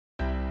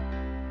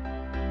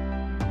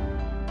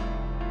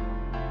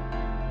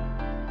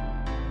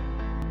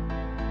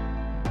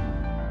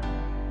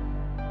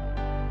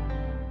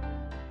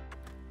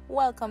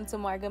Welcome to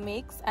Marga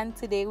Makes, and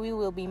today we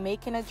will be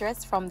making a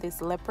dress from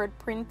this leopard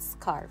print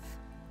scarf.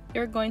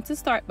 You're going to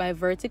start by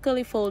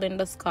vertically folding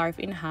the scarf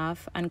in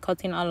half and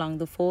cutting along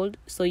the fold,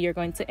 so you're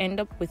going to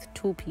end up with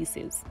two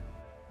pieces.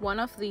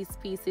 One of these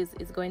pieces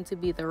is going to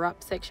be the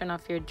wrap section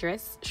of your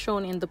dress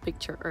shown in the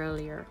picture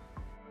earlier.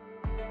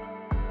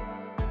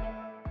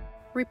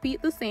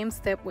 Repeat the same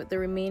step with the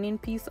remaining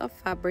piece of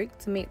fabric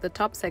to make the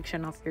top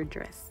section of your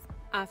dress.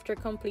 After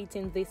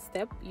completing this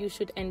step, you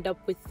should end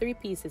up with 3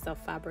 pieces of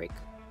fabric.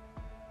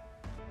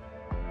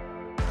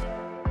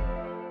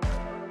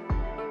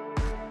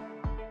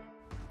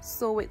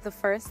 So with the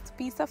first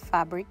piece of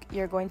fabric,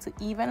 you're going to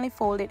evenly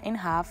fold it in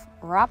half,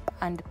 wrap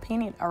and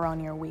pin it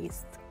around your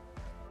waist.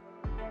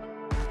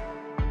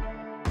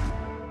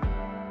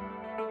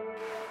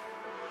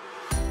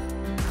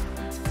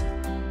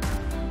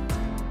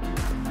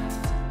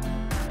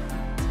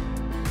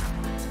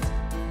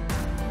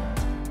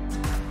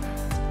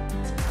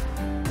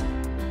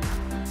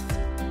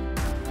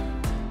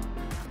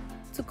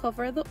 To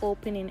cover the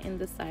opening in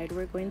the side,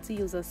 we're going to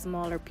use a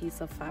smaller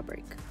piece of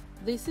fabric.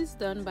 This is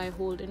done by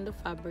holding the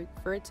fabric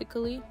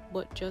vertically,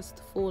 but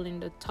just folding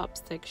the top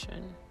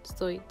section,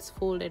 so it's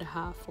folded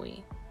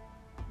halfway.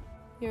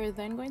 You're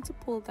then going to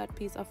pull that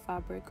piece of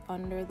fabric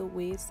under the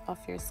waist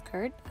of your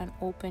skirt and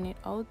open it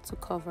out to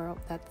cover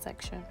up that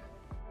section.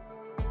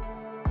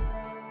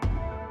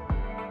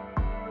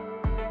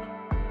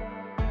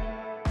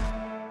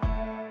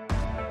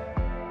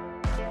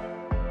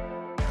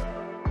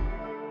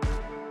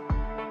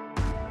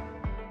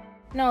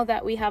 Now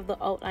that we have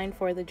the outline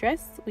for the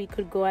dress, we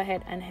could go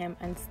ahead and hem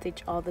and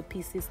stitch all the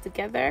pieces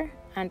together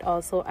and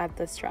also add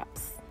the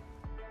straps.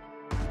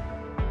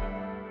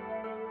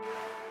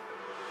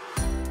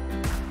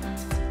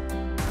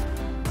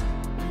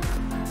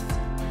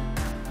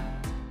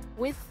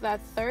 With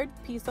that third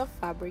piece of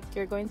fabric,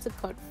 you're going to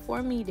cut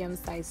 4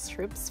 medium-sized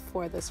strips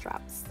for the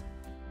straps.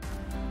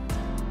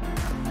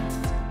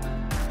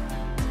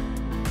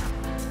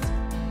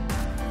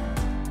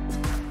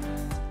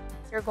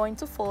 You're going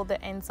to fold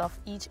the ends of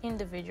each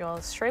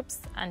individual strips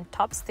and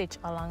top stitch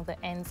along the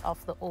ends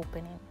of the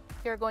opening.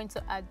 You're going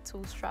to add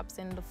 2 straps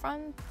in the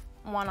front,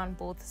 1 on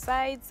both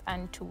sides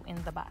and 2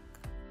 in the back.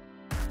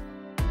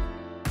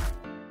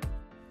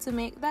 To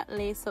make that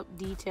lace-up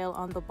detail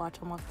on the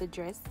bottom of the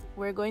dress,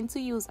 we're going to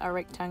use a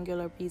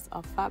rectangular piece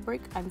of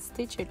fabric and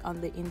stitch it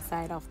on the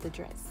inside of the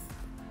dress.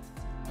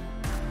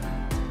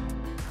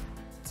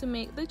 To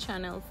make the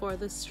channel for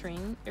the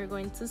string, you're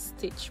going to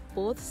stitch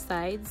both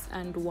sides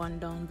and 1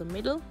 down the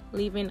middle,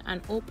 leaving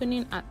an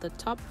opening at the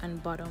top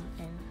and bottom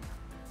end.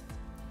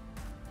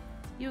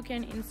 You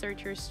can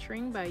insert your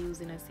string by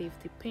using a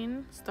safety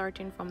pin,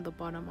 starting from the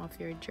bottom of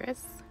your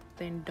dress,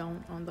 then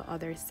down on the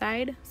other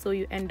side, so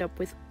you end up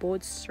with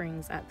both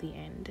strings at the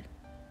end.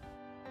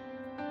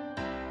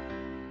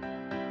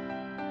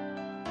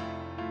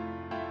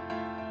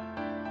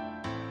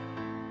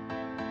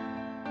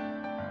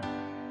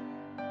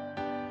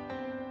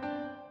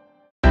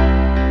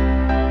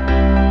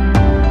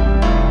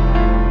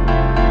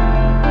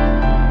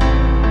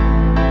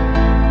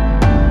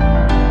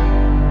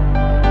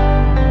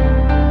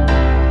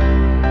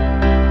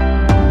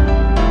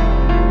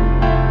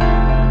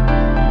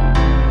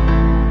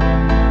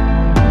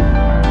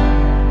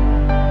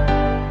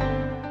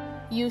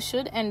 You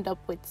should end up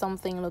with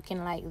something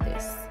looking like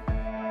this.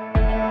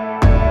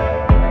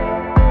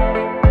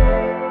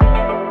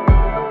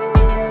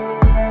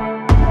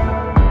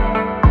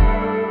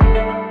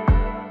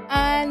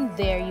 And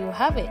there you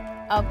have it,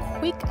 a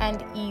quick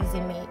and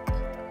easy make.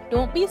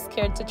 Don't be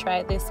scared to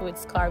try this with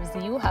scarves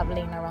you have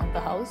laying around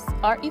the house,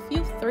 or if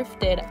you've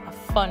thrifted a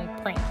fun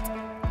print.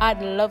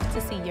 I'd love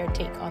to see your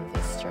take on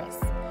this dress.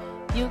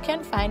 You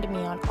can find me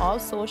on all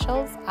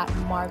socials at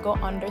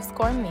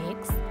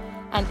Margo_makes.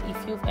 And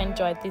if you've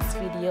enjoyed this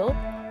video,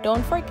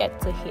 don't forget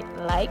to hit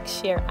like,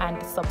 share,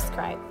 and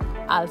subscribe.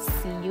 I'll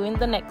see you in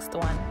the next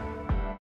one.